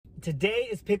Today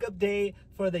is pickup day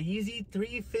for the Yeezy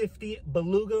 350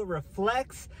 Beluga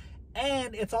Reflex,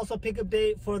 and it's also pickup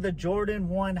day for the Jordan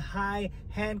 1 High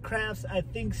Handcrafts. I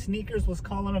think Sneakers was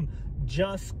calling them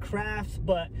just crafts,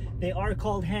 but they are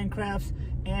called handcrafts.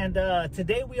 And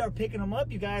today we are picking them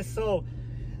up, you guys. So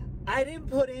I didn't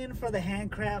put in for the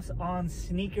handcrafts on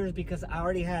Sneakers because I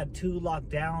already had 2 locked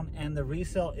down and the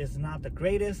resale is not the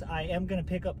greatest. I am going to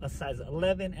pick up a size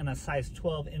 11 and a size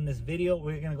 12 in this video.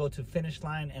 We're going to go to finish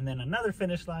line and then another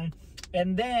finish line.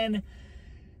 And then,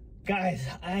 guys,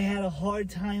 I had a hard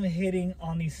time hitting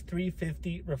on these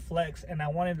 350 Reflex, and I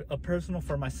wanted a personal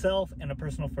for myself and a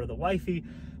personal for the wifey.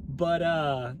 But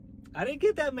I didn't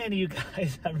get that many, you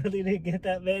guys. I really didn't get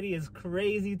that many. It's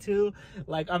crazy too.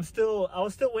 Like I was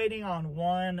still waiting on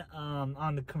one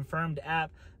on the confirmed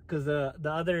app, because the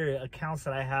other accounts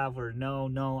that I have were no,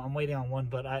 I'm waiting on one,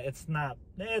 but it's not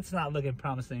looking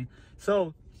promising.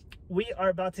 So we are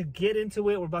about to get into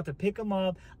it. We're about to pick them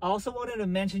up. I also wanted to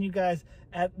mention, you guys,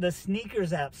 at the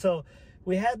Sneakers app. So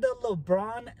we had the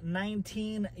LeBron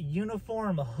 19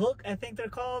 uniform hook, I think they're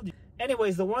called.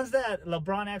 Anyways, the ones that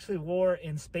LeBron actually wore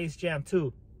in Space Jam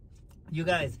 2. You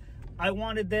guys, I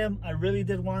wanted them. I really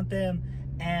did want them.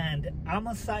 And I'm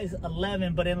a size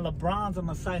 11, but in LeBron's, I'm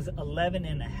a size 11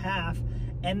 and a half.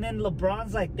 And then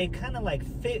LeBron's, like, they kind of like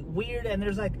fit weird. And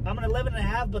there's like, I'm an 11 and a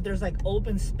half, but there's like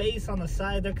open space on the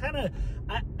side. They're kind of,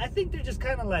 I think they're just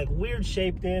kind of like weird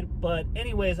shaped it. But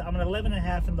anyways, I'm an 11 and a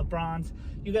half in LeBron's.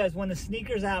 You guys, when the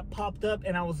Sneakers app popped up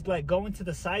and I was like going to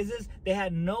the sizes, they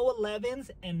had no 11s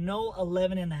and no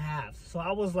 11 and a half. So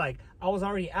I was like, I was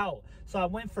already out. So I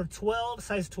went for 12,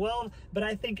 size 12. But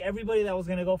I think everybody that was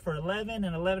going to go for 11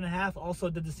 and 11 and a half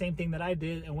also did the same thing that I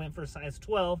did and went for size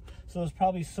 12. So there's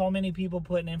probably so many people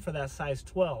putting in for that size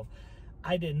 12.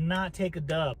 I did not take a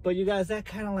dub. But you guys, that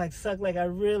kind of like sucked. Like I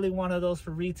really wanted those for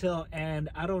retail, and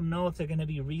I don't know if they're going to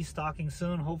be restocking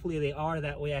soon. Hopefully they are.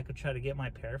 That way I could try to get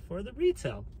my pair for the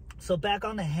retail. So back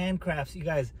on the handcrafts, you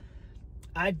guys,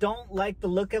 I don't like the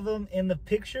look of them in the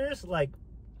pictures. Like,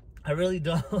 I really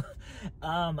don't.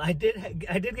 I did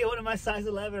get one of my size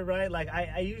 11, right? Like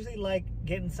I usually like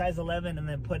getting size 11 and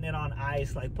then putting it on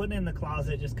ice, like putting it in the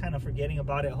closet, just kind of forgetting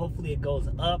about it. Hopefully it goes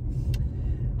up.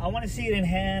 I want to see it in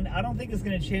hand. I don't think it's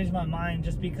going to change my mind,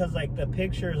 just because like the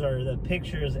pictures are the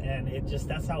pictures, and it just,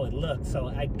 that's how it looks.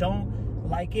 So I don't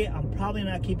like it. I'm probably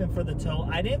not keeping for the toe.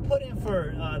 I didn't put in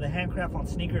for the handcraft on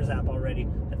Sneakers app already.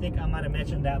 I think I might have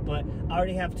mentioned that, but I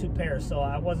already have 2 pairs, so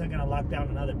I wasn't going to lock down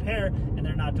another pair, and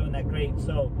they're not doing that great.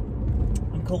 So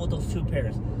I'm cool with those 2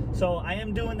 pairs. So I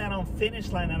am doing that on Finish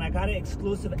Line, and I got an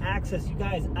exclusive access. You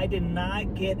guys, I did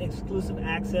not get exclusive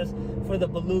access for the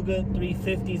Beluga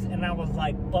 350s, and I was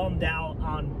like bummed out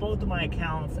on both of my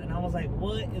accounts, and I was like,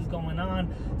 what is going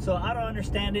on? So I don't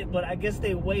understand it, but I guess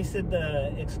they wasted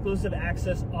the exclusive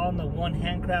access on the one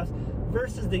handcrafts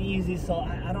versus the Yeezy. So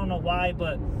I don't know why,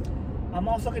 but I'm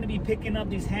also going to be picking up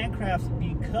these handcrafts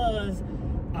because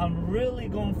I'm really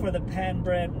going for the patent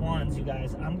bred ones, you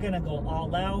guys. I'm going to go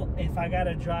all out. If I got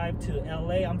to drive to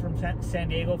LA, I'm from San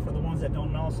Diego for the ones that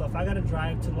don't know. So if I got to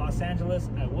drive to Los Angeles,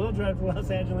 I will drive to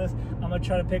Los Angeles. I'm going to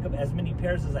try to pick up as many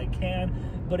pairs as I can.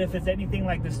 But if it's anything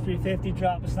like this 350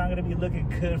 drop, it's not going to be looking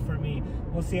good for me.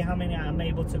 We'll see how many I'm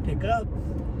able to pick up.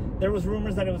 There was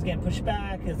rumors that it was getting pushed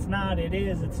back. It's not. It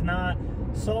is. It's not.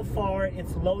 So far,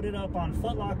 it's loaded up on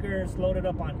Foot Locker. It's loaded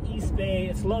up on Eastbay.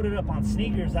 It's loaded up on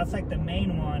Sneakers. That's like the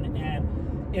main one.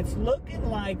 And it's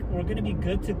looking like we're going to be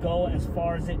good to go as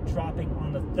far as it dropping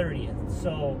on the 30th.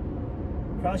 So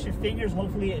cross your fingers.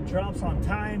 Hopefully it drops on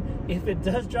time. If it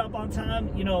does drop on time,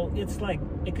 you know, it's like,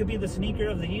 it could be the sneaker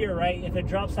of the year, right? If it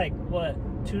drops like, what,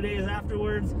 2 days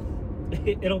afterwards,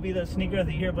 it'll be the sneaker of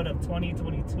the year, but of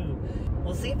 2022.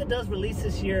 We'll see if it does release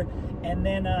this year. And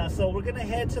then so we're gonna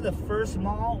head to the first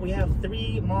mall. We have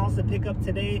 3 malls to pick up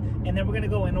today, and then we're gonna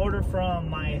go in order from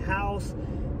my house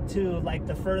to like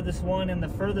the furthest one, and the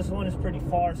furthest one is pretty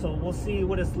far, so we'll see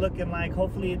what it's looking like.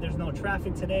 Hopefully there's no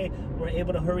traffic today. We're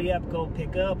able to hurry up, go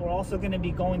pick up. We're also going to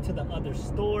be going to the other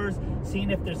stores,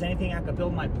 seeing if there's anything I could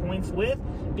build my points with,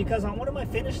 because on one of my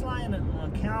Finish Line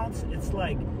accounts, it's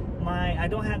like I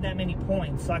don't have that many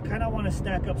points, so I kind of want to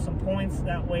stack up some points.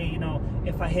 That way, you know,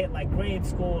 if I hit like grade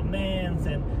school, men's,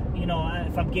 and you know,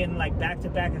 if I'm getting like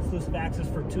back-to-back exclusive access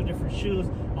for 2 different shoes,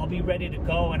 I'll be ready to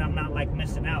go and I'm not like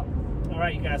missing out. All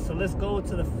right, you guys, so let's go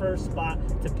to the first spot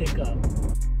to pick up.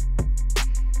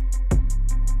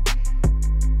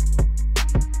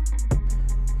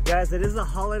 Guys, it is a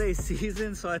holiday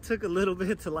season, so I took a little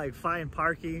bit to like find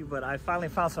parking, but I finally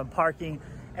found some parking.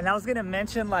 And I was gonna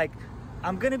mention, like,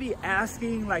 I'm gonna be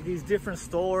asking like these different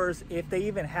stores if they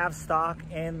even have stock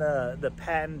in the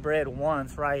patent bred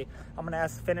ones, right? I'm gonna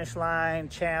ask Finish Line,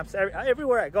 Champs,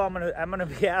 everywhere I go, I'm gonna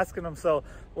be asking them. So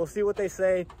we'll see what they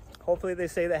say. Hopefully they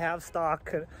say they have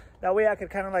stock. That way I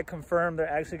could kind of like confirm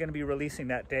they're actually gonna be releasing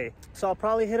that day. So I'll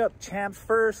probably hit up Champs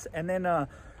first and then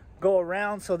go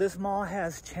around. So this mall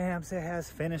has Champs, it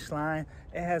has Finish Line,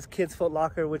 it has Kids Foot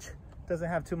Locker, which doesn't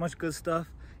have too much good stuff.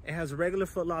 It has regular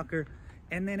Foot Locker.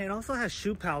 And then it also has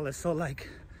Shoe Palace. So like,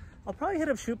 I'll probably hit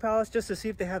up Shoe Palace just to see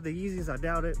if they have the Yeezys. I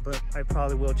doubt it, but I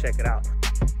probably will check it out.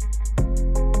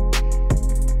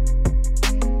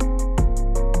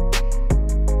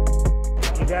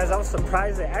 You guys, I was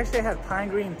surprised they actually had Pine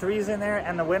Green 3s in there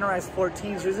and the Winterized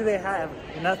 14s. Usually they have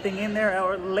nothing in there,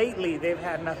 or lately they've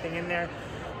had nothing in there.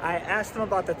 I asked him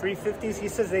about the 350s. He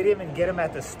says they didn't even get them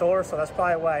at the store, so that's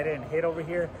probably why I didn't hit over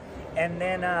here. And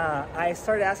then I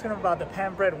started asking him about the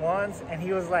patent bred ones, and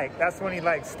he was like, that's when he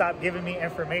like stopped giving me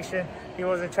information. He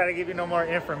wasn't trying to give you no more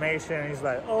information. And he's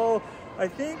like, oh, I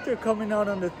think they're coming out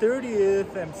on the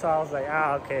 30th. And so I was like,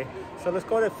 ah, okay. So let's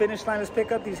go to the Finish Line. Let's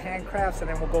pick up these handcrafts and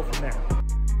then we'll go from there.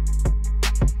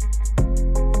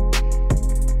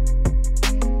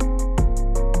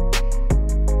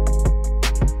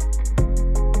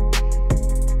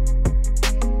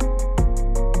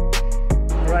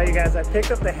 You guys, I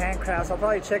picked up the handcrafts. I'll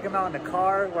probably check them out in the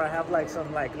car where I have like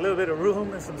some like a little bit of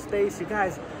room and some space. You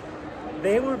guys,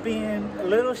 they were being a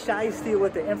little shysty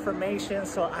with the information,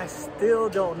 so I still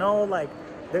don't know. Like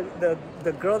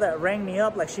the girl that rang me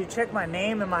up, like she checked my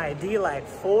name and my ID like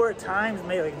 4 times,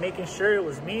 like making sure it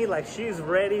was me. Like she's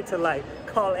ready to like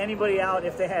call anybody out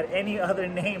if they had any other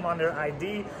name on their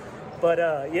ID.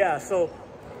 But yeah, so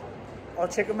I'll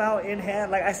check them out in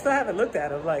hand. Like I still haven't looked at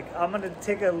them. Like I'm gonna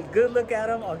take a good look at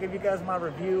them. I'll give you guys my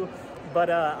review. But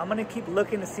I'm gonna keep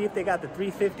looking to see if they got the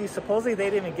 350s. Supposedly they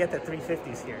didn't even get the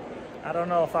 350s here. I don't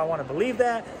know if I want to believe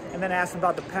that. And then I asked them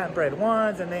about the patent bred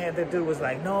ones, and then the dude was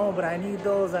like, no, but I need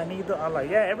those. I need those. I'm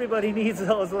like, yeah, everybody needs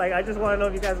those. Like I just want to know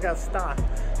if you guys got stock.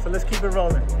 So let's keep it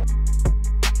rolling.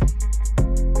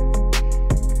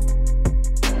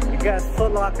 You guys,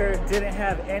 Foot Locker didn't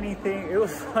have anything. It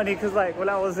was funny because like when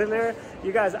I was in there,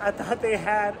 you guys, I thought they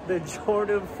had the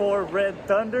Jordan 4 Red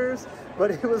Thunders, but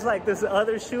it was like this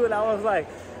other shoe, and I was like,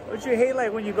 don't you hate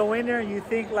like when you go in there and you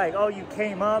think like, oh, you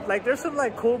came up? Like there's some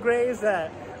like cool grays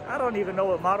that I don't even know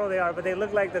what model they are, but they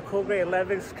look like the cool gray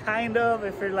 11s kind of,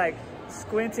 if you're like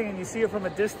squinting and you see it from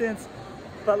a distance.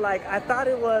 But like I thought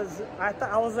it was,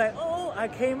 I was like, oh, I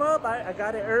came up, I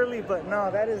got it early, but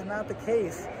no, that is not the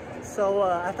case. So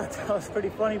I thought that was pretty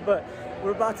funny. But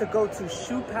we're about to go to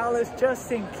Shoe Palace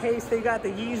just in case they got the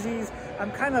Yeezys. I'm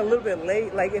kind of a little bit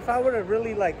late. Like if I would have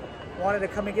really like wanted to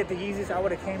come and get the Yeezys, I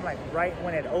would have came like right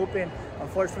when it opened.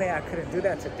 Unfortunately, I couldn't do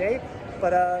that today.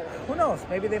 But who knows?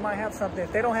 Maybe they might have something.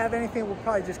 If they don't have anything, we'll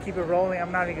probably just keep it rolling.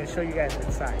 I'm not even gonna show you guys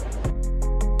inside.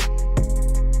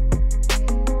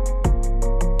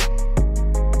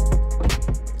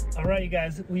 All right, you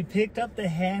guys, we picked up the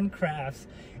handcrafts.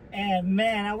 And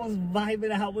man, I was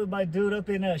vibing out with my dude up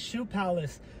in Shoe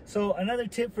Palace. So another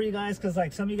tip for you guys, because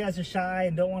like some of you guys are shy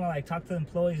and don't want to like talk to the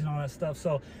employees and all that stuff.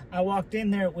 So I walked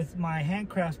in there with my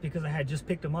handcrafts because I had just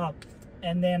picked them up.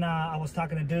 And then I was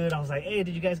talking to dude. I was like, hey,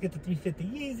 did you guys get the 350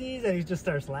 Yeezys? And he just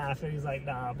starts laughing. He's like,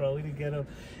 nah, bro, we didn't get them.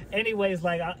 Anyways,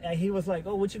 like he was like,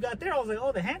 oh, what you got there? I was like,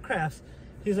 oh, the handcrafts.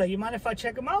 He's like, you mind if I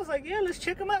check them out? I was like, yeah, let's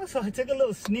check them out. So I took a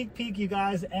little sneak peek, you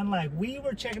guys. And like we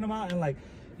were checking them out, and like,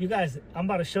 you guys, I'm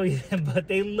about to show you them, but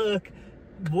they look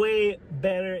way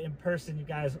better in person, you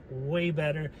guys, way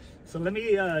better. So let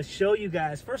me show you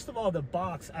guys. First of all, the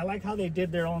box. I like how they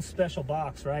did their own special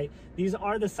box, right? These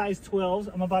are the size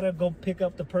 12s. I'm about to go pick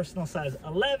up the personal size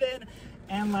 11.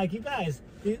 And like, you guys,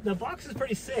 the box is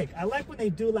pretty sick. I like when they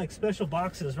do like special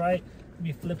boxes, right? Let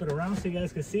me flip it around so you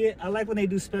guys can see it. I like when they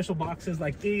do special boxes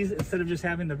like these instead of just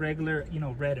having the regular, you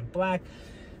know, red and black.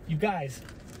 You guys,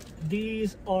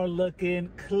 these are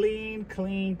looking clean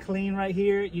right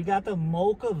here. You got the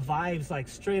mocha vibes, like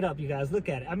straight up, you guys. Look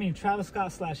at it. I mean, Travis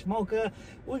Scott / mocha.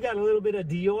 We got a little bit of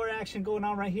Dior action going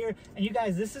on right here. And you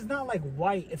guys, this is not like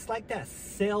white. It's like that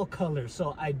cell color.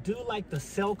 So I do like the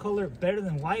cell color better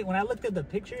than white. When I looked at the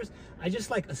pictures, I just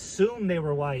like assumed they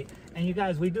were white. And you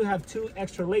guys, we do have 2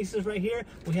 extra laces right here.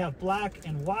 We have black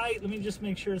and white. Let me just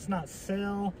make sure it's not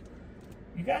cell.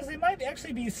 You guys, they might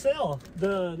actually be cell.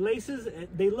 The laces,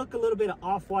 they look a little bit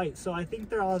off-white, so I think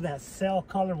they're all that cell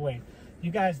colorway.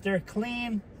 You guys, they're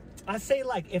clean. I say,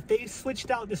 like, if they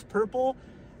switched out this purple,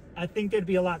 I think they'd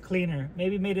be a lot cleaner.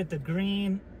 Maybe made it the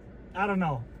green. I don't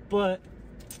know. But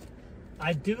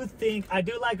I do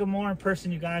like them more in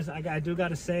person, you guys. I do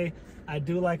gotta say, I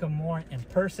do like them more in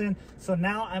person. So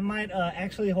now I might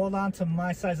actually hold on to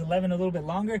my size 11 a little bit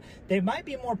longer. They might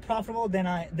be more profitable than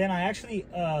I actually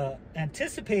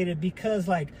anticipated, because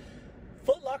like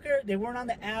Foot Locker, they weren't on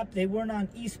the app, they weren't on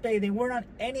Eastbay, they weren't on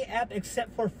any app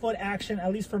except for Foot Action,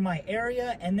 at least for my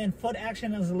area. And then Foot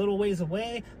Action is a little ways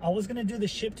away. I was gonna do the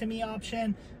ship to me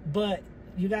option, but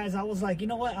you guys, I was like, you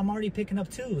know what, I'm already picking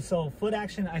up 2. So Foot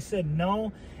Action, I said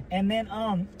no. And then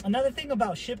another thing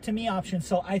about ship to me option,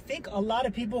 so I think a lot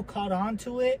of people caught on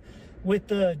to it with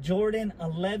the Jordan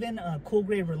 11 cool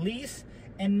grade release,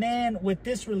 and then with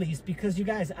this release, because you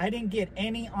guys, I didn't get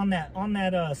any on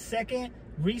that second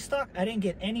restock. I didn't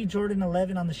get any Jordan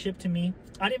 11 on the ship to me.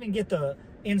 I didn't even get the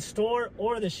in store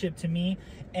or the ship to me.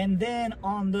 And then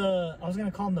on the, I was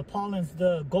gonna call them the Paulins,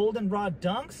 the goldenrod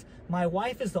dunks, my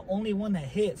wife is the only one that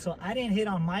hit. So I didn't hit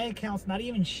on my accounts, not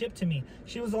even shipped to me.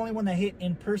 She was the only one that hit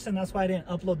in person. That's why I didn't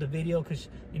upload the video, because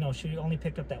you know, she only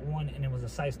picked up that one and it was a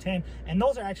size 10. And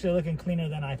those are actually looking cleaner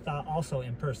than I thought also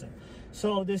in person.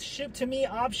 So this ship to me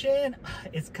option,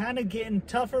 it's kind of getting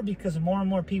tougher because more and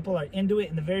more people are into it.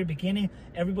 In the very beginning,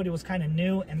 everybody was kind of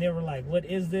new and they were like, what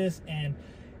is this? And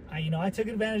I took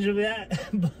advantage of that,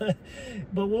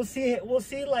 but we'll see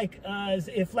like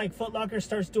if like Foot Locker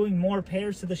starts doing more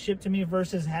pairs to the ship to me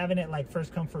versus having it like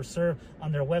first come first serve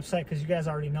on their website, because you guys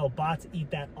already know bots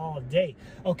eat that all day.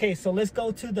 Okay, so let's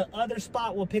go to the other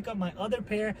spot. We'll pick up my other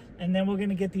pair and then we're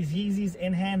gonna get these Yeezys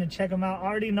in hand and check them out. I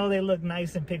already know they look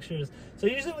nice in pictures. So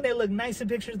usually when they look nice in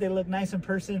pictures, they look nice in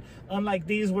person, unlike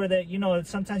these where they, you know,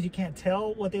 sometimes you can't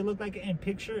tell what they look like in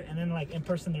picture, and then like in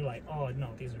person they're like, oh no,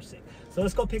 these are sick. So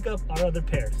let's go pick up our other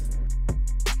pairs.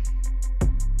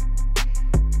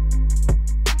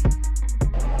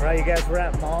 All right, you guys, we're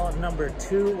at mall number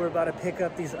 2. We're about to pick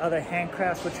up these other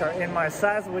handcrafts, which are in my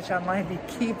size, which I might be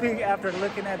keeping after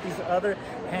looking at these other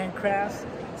handcrafts.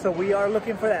 So we are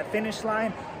looking for that finish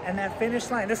line, and that finish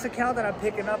line, this account that I'm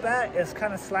picking up at is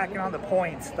kind of slacking on the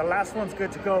points. The last one's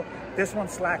good to go. This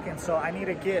one's slacking, so I need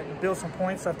to build some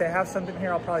points. So if they have something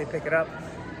here, I'll probably pick it up.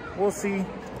 We'll see.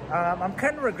 I'm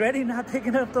kind of regretting not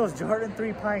picking up those Jordan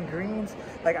 3 Pine Greens.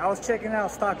 Like, I was checking out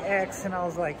StockX and I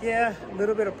was like, yeah, a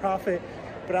little bit of profit,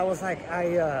 but I was like,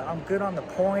 I'm good on the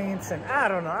points, and I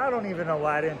don't know. I don't even know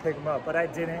why I didn't pick them up, but I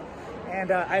didn't.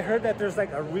 And I heard that there's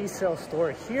like a resale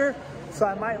store here, so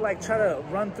I might like try to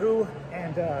run through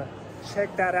and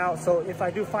check that out. So if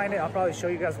I do find it, I'll probably show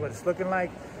you guys what it's looking like.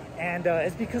 And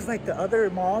it's because like the other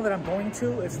mall that I'm going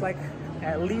to, it's like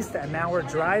at least an hour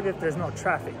drive if there's no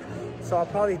traffic. So I'll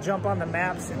probably jump on the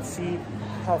maps and see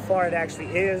how far it actually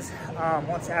is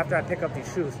once after I pick up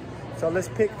these shoes. So let's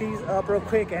pick these up real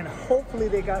quick, and hopefully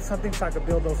they got something so I can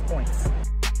build those points.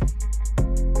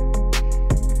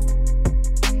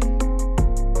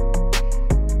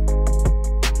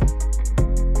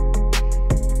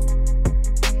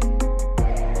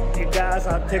 You guys,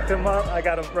 I picked them up. I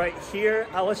got them right here.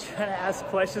 I was trying to ask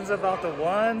questions about the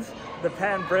ones, the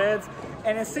patent breads,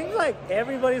 and it seems like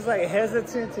everybody's like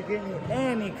hesitant to give me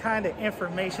any kind of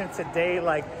information today.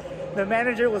 Like, the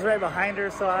manager was right behind her,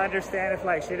 so I understand if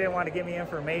like she didn't want to give me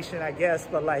information, I guess.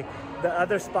 But like the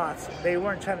other spots, they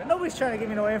weren't trying to, nobody's trying to give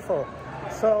me no info.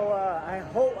 So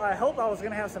I hope I was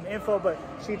gonna have some info, but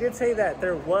she did say that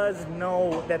there was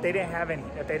no, that they didn't have any,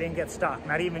 that they didn't get stock,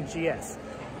 not even GS.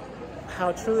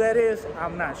 How true that is,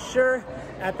 I'm not sure.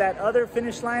 At that other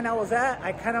finish line I was at,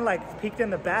 I kind of like peeked in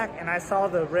the back and I saw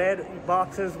the red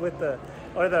boxes with the,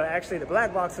 actually the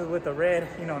black boxes with the red,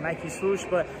 you know, Nike swoosh,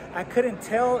 but I couldn't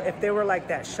tell if they were like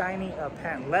that shiny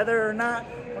patent leather or not.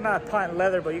 Well, not patent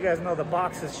leather, but you guys know the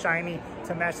box is shiny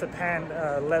to match the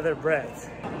patent leather breads.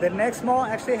 The next mall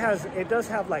actually has, it does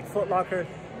have like Foot Locker,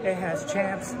 it has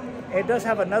Champs. It does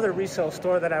have another resale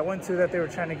store that I went to that they were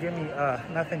trying to give me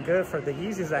nothing good for the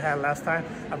Yeezys I had last time.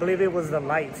 I believe it was the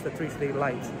lights, the 3-speed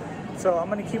lights. So I'm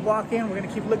gonna keep walking, we're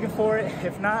gonna keep looking for it.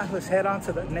 If not, let's head on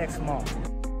to the next mall.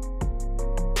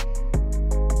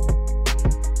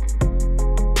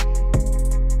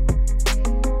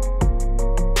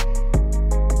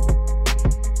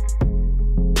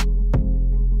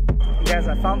 Guys,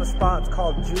 I found the spot. It's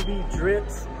called Juby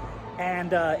Drips,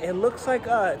 and it looks like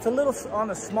it's a little on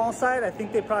the small side. I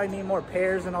think they probably need more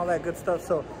pairs and all that good stuff,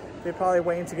 so they're probably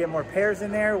waiting to get more pairs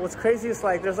in there. What's crazy is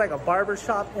like there's like a barber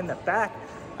shop in the back.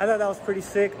 I thought that was pretty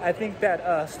sick. I think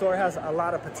that store has a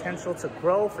lot of potential to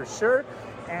grow for sure,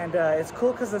 and it's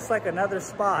cool because it's like another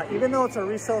spot. Even though it's a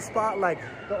resale spot, like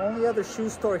the only other shoe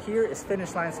store here is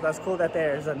Finish Line, so that's cool that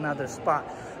there's another spot.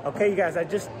 Okay, you guys, I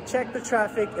just checked the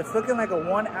traffic. It's looking like a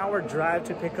 1-hour drive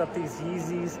to pick up these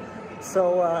Yeezys.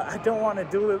 So I don't want to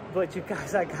do it, but you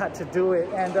guys, I got to do it.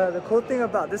 And the cool thing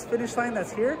about this finish line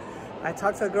that's here, I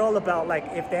talked to a girl about like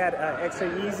if they had extra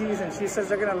Yeezys, and she says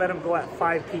they're gonna let them go at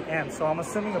 5 p.m. So I'm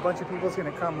assuming a bunch of people's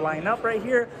gonna come line up right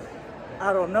here.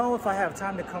 I don't know if I have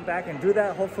time to come back and do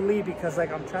that, hopefully, because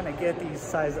like I'm trying to get these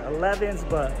size 11s,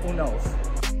 but who knows.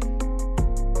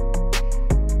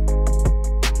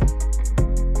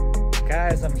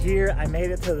 Guys, I'm here. I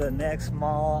made it to the next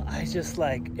mall. I just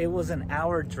like, it was an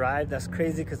hour drive. That's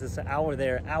crazy because it's an hour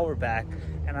there, hour back.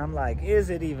 And I'm like, is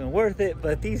it even worth it?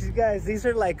 But these guys, these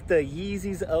are like the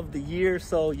Yeezys of the year.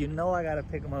 So you know I got to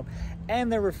pick them up. And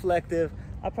they're reflective.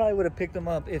 I probably would have picked them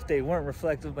up if they weren't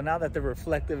reflective. But now that they're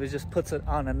reflective, it just puts it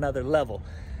on another level.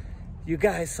 You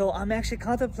guys, so I'm actually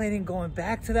contemplating going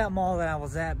back to that mall that I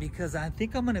was at, because I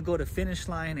think I'm gonna go to Finish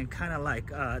Line and kind of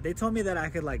like they told me that I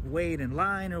could like wait in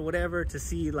line or whatever to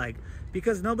see, like,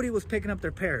 because nobody was picking up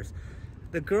their pairs.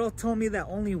 The girl told me that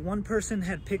only one person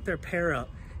had picked their pair up,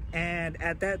 and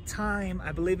at that time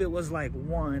I believe it was like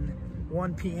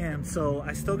 1 p.m. so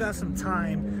I still got some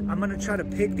time. I'm gonna try to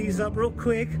pick these up real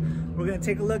quick. We're gonna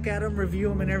take a look at them, review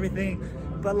them and everything.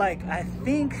 But like, I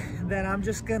think that I'm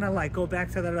just gonna like go back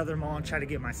to that other mall and try to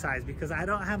get my size, because I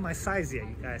don't have my size yet,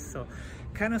 you guys. So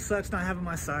kind of sucks not having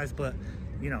my size, but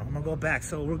you know, I'm gonna go back.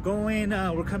 So we're going,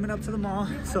 we're coming up to the mall.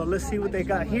 So let's see what they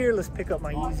got here. Let's pick up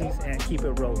my Yeezys and keep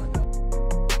it rolling.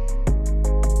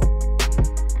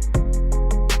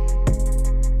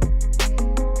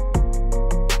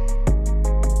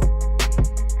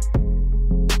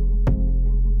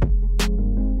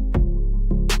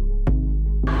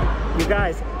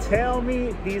 Guys, tell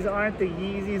me these aren't the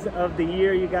Yeezys of the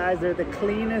year, you guys. They're the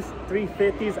cleanest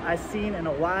 350s I've seen in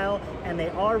a while, and they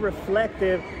are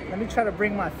reflective. Let me try to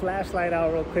bring my flashlight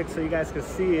out real quick so you guys can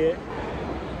see it.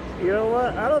 You know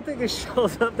what? I don't think it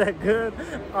shows up that good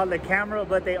on the camera,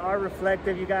 but they are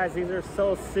reflective, you guys. These are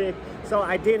so sick. So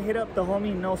I did hit up the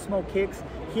homie No Smoke Kicks.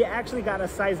 He actually got a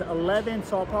size 11,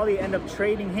 so I'll probably end up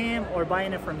trading him or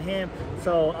buying it from him.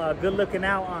 So good looking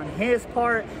out on his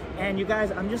part. And you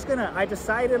guys, I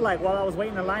decided, like, while I was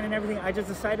waiting in line and everything, I just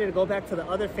decided to go back to the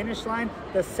other Finish Line,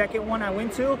 the second one I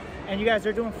went to. And you guys,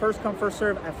 they're doing first come, first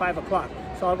serve at 5 o'clock.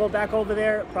 So I'll go back over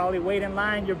there, probably wait in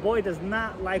line. Your boy does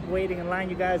not like waiting in line,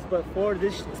 you guys, but for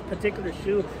this particular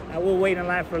shoe, I will wait in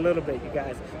line for a little bit, you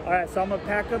guys. All right, so I'm gonna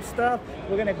pack up stuff.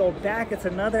 We're gonna go back. It's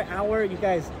another hour, you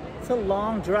guys. It's a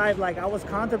long drive. Like, I was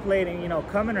contemplating, you know,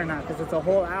 coming or not, because it's a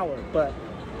whole hour. But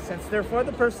since they're for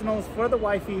the personals, for the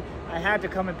wifey, I had to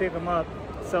come and pick them up.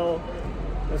 So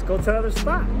let's go to the other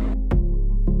spot.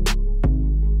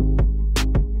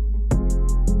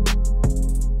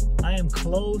 I am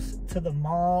close to the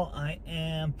mall. I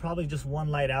am probably just one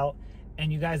light out.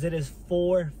 And you guys, it is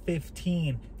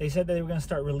 4:15. They said that they were gonna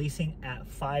start releasing at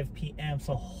 5 p.m.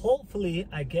 So hopefully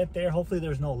I get there. Hopefully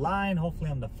there's no line. Hopefully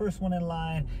I'm the first one in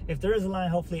line. If there is a line,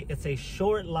 hopefully it's a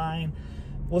short line.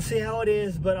 We'll see how it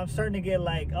is, but I'm starting to get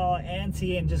like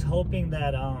antsy and just hoping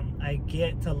that I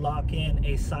get to lock in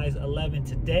a size 11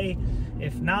 today.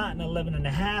 If not, an 11 and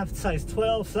a half, size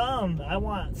 12, I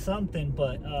want something,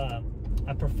 but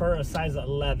I prefer a size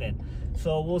 11.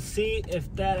 So we'll see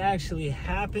if that actually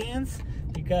happens.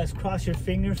 You guys cross your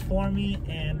fingers for me.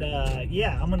 And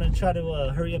yeah, I'm gonna try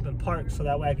to hurry up and park so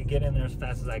that way I can get in there as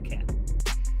fast as I can.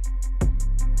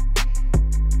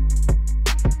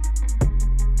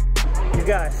 You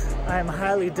guys, I am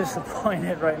highly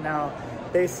disappointed right now.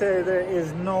 They said there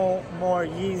is no more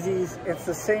Yeezys. It's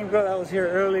the same girl that was here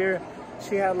earlier.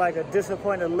 She had like a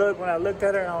disappointed look when I looked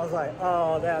at her, and I was like,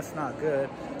 oh, that's not good.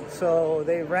 So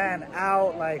they ran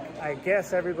out. Like, I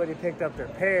guess everybody picked up their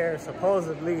pair,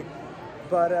 supposedly.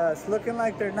 But it's looking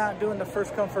like they're not doing the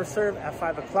first come, first serve at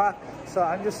 5 o'clock. So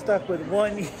I'm just stuck with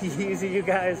one Yeezy, you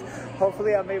guys.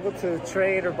 Hopefully I'm able to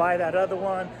trade or buy that other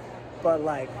one. But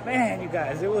like, man, you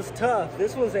guys, it was tough.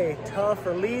 This was a tough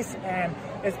release, and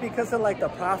it's because of like the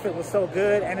profit was so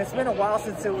good, and it's been a while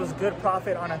since it was good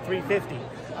profit on a 350.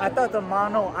 I thought the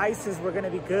mono ices were gonna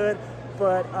be good,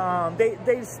 but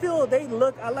they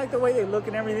look, I like the way they look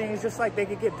and everything. It's just like they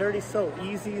could get dirty so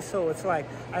easy. So it's like,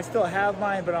 I still have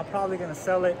mine, but I'm probably gonna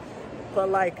sell it. But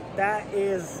like, that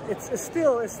is, it's the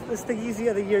Yeezy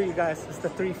of the year, you guys. It's the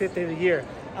 350 of the year.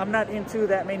 I'm not into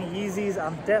that many Yeezys.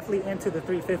 I'm definitely into the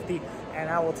 350, and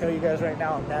I will tell you guys right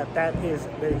now that that is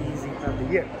the Yeezy of the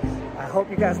year. I hope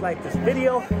you guys like this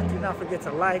video. Do not forget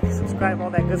to like, subscribe, all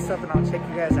that good stuff, and I'll check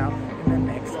you guys out in the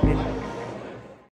next video.